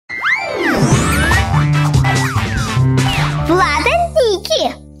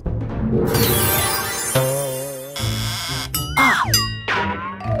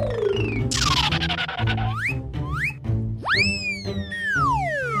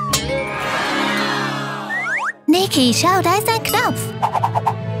Niki, schau, da ist ein Knopf.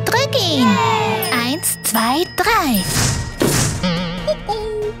 Drück ihn. 1, 2, 3.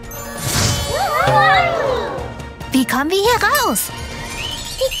 Wie kommen wir hier raus?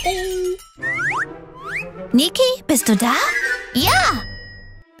 Niki, bist du da? Ja.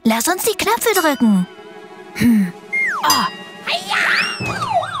 Lass uns die Knöpfe drücken. Oh.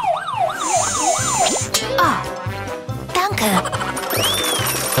 Oh. Danke.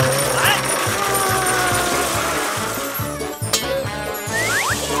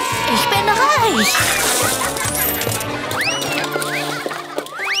 Ich bin reich.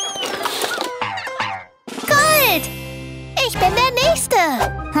 Gold. Ich bin der Nächste.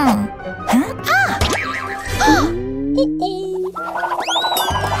 Ah. Oh.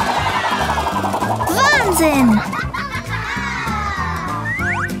 Wahnsinn.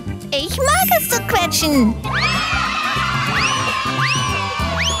 Ich mag es zu quetschen.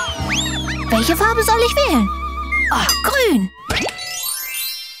 Welche Farbe soll ich wählen? Oh, grün.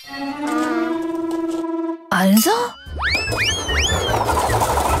 Also?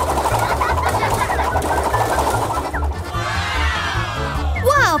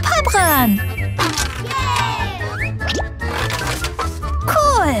 Wow, Papran.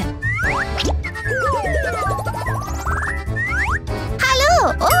 Cool.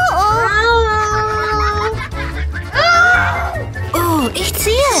 Hallo. Oh, ich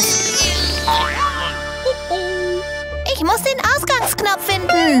ziehe es. Ich muss den Ausgangsknopf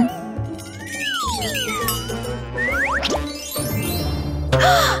finden.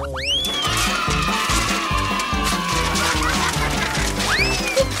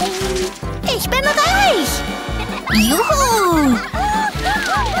 Ich bin reich. Juhu.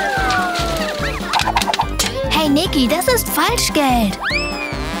 Hey Niki, das ist Falschgeld.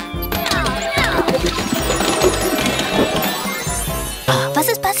 Was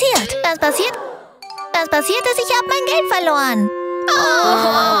ist passiert? Was passiert? Was passiert ist, ich habe mein Geld verloren.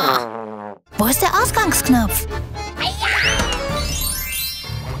 Oh. Wo ist der Ausgangsknopf?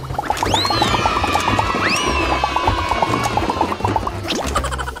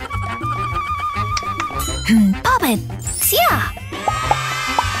 Poppet, tja.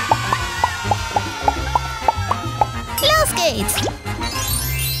 Los geht's.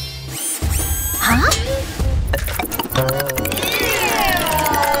 Ha?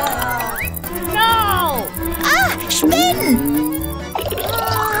 No! Ah, Spinnen!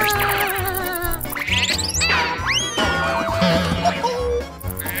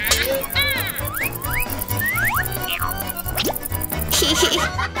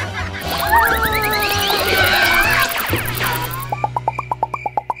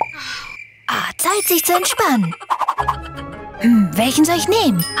 Zeit, sich zu entspannen. Welchen soll ich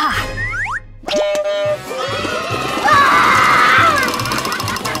nehmen?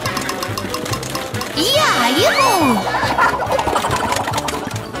 Ja, juhu!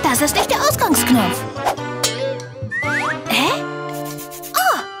 Das ist nicht der Ausgangsknopf. Hä?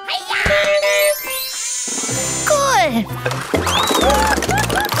 Oh! Cool!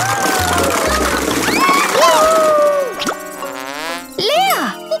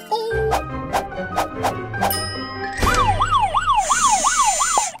 Leer!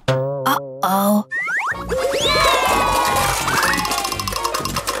 Oh.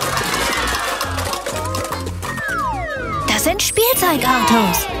 Das sind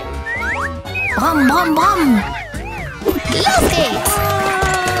Spielzeugautos. Brumm, brumm, brumm. Los geht's.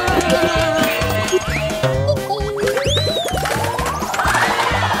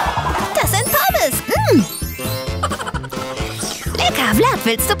 Das sind Pommes. Lecker, Vlad,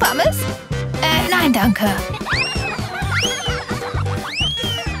 willst du Pommes? Nein, danke.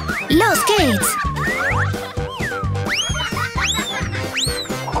 Los geht's!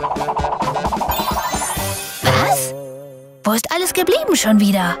 Was? Wo ist alles geblieben schon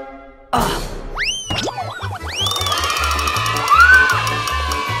wieder? Oh.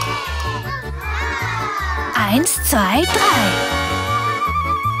 Eins, zwei, drei.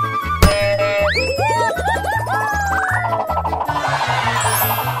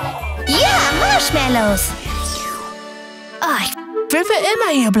 Ja, Marshmallows! Oh, ich will für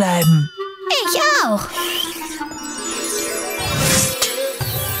immer hier bleiben. Ich auch.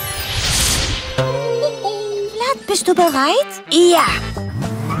 Vlad, bist du bereit? Ja.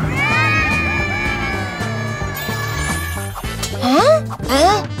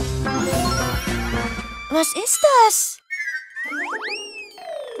 Hä? Was ist das?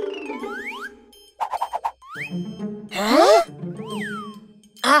 Hä?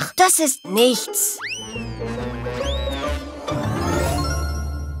 Ach, das ist nichts.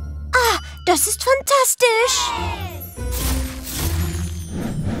 Das ist fantastisch.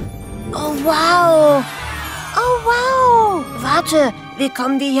 Oh, wow. Oh, Warte, wie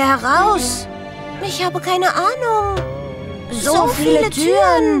kommen wir hier heraus? Ich habe keine Ahnung. So viele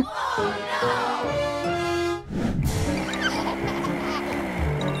Türen.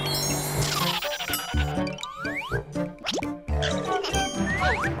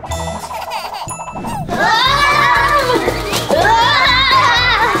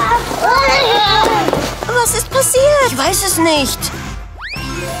 Was ist passiert? Ich weiß es nicht.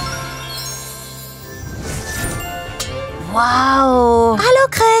 Wow. Hallo,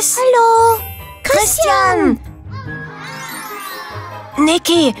 Chris. Hallo. Christian.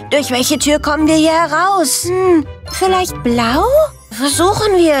 Niki, durch welche Tür kommen wir hier heraus? Vielleicht blau?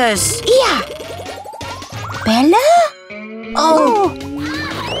 Versuchen wir es. Ja. Bälle? Oh.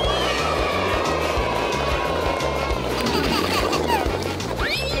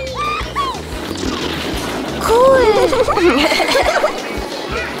 Cool.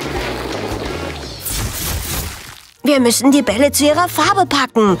 Wir müssen die Bälle zu ihrer Farbe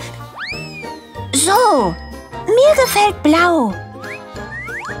packen. So. Mir gefällt blau.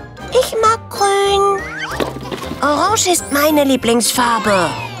 Ich mag grün. Orange ist meine Lieblingsfarbe.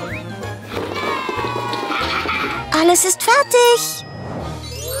 Alles ist fertig.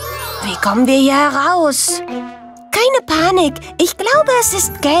 Wie kommen wir hier heraus? Keine Panik. Ich glaube, es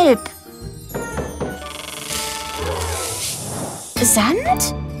ist gelb.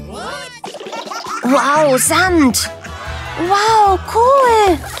 Sand? Wow, Sand. Wow,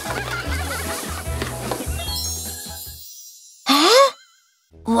 cool. Hä?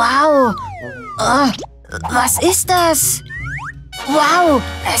 Wow. Oh, was ist das? Wow,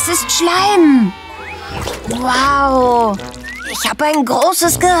 es ist Schleim. Wow. Ich habe ein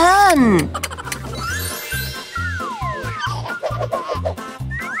großes Gehirn.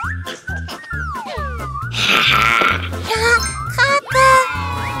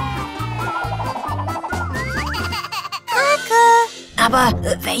 Aber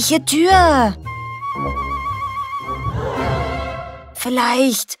welche Tür?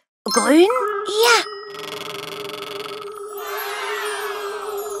 Vielleicht grün? Ja.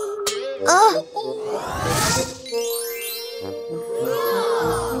 Oh.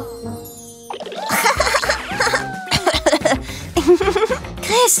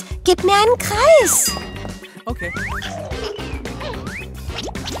 Chris, gib mir einen Kreis. Okay.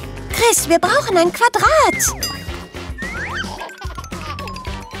 Chris, wir brauchen ein Quadrat.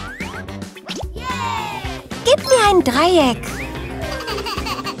 Gib mir ein Dreieck.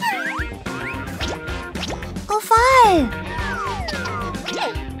 Oval.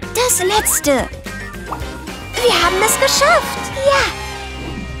 Das letzte. Wir haben es geschafft. Ja.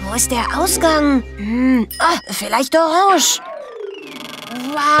 Wo ist der Ausgang? Vielleicht orange.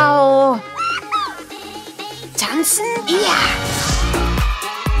 Wow. Tanzen? Ja.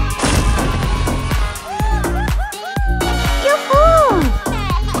 Juhu.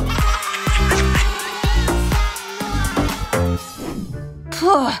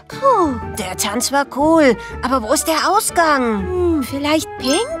 Puh, der Tanz war cool. Aber wo ist der Ausgang? Vielleicht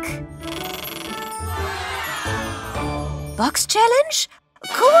pink? Box Challenge?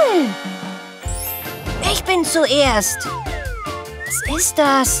 Cool. Ich bin zuerst. Was ist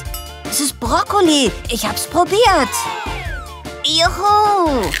das? Es ist Brokkoli. Ich hab's probiert.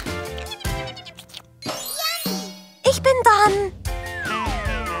 Juhu. Ich bin dran.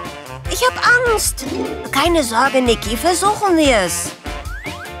 Ich hab Angst. Keine Sorge, Niki. Versuchen wir es.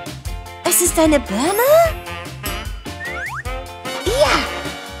 Es ist eine Birne? Ja.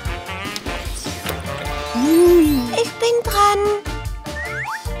 Ich bin dran.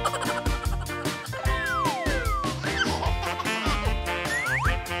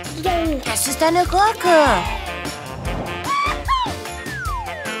 Es ist eine Gurke.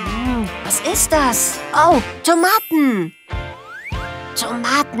 Was ist das? Oh, Tomaten.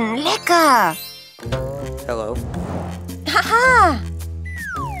 Tomaten, lecker. Hello. Haha.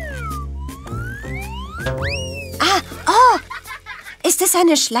 Oh. Ist es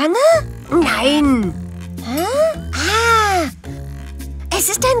eine Schlange? Nein. Hä? Es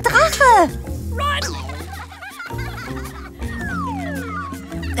ist ein Drache.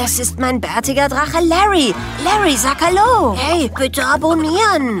 Es ist mein bärtiger Drache Larry. Larry, sag hallo. Hey, bitte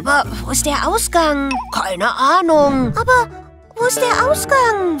abonnieren. Wo ist der Ausgang? Keine Ahnung. Aber wo ist der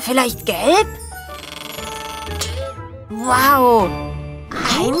Ausgang? Vielleicht gelb? Wow.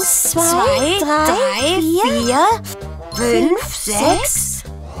 1, 2, 3, 4, 5, 6.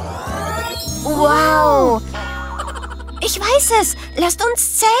 Wow. Ich weiß es. Lasst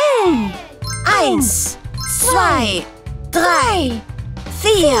uns zählen. 1, 2, 3,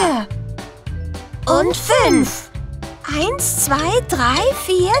 4 und 5. 1, 2, 3,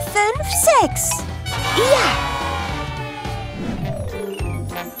 4, 5, 6. Ja.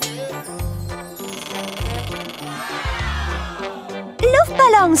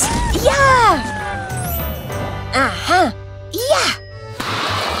 Luftballons. Ja. Aha. Ja.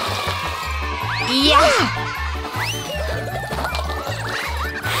 Ja.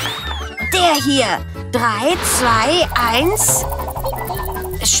 Der hier. 3, 2, 1.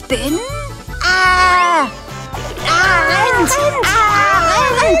 Spinn. Ah. Ah, rennt. Ah,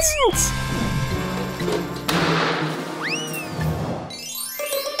 rennt.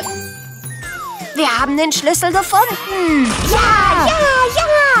 Wir haben den Schlüssel gefunden. Ja, ja,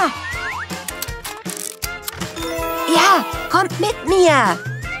 ja. Ja, kommt mit mir.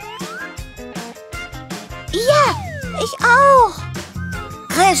 Ja, ich auch.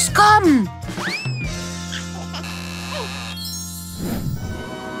 Chris, komm.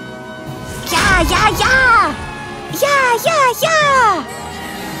 Ja, ja, ja. Ja, ja, ja.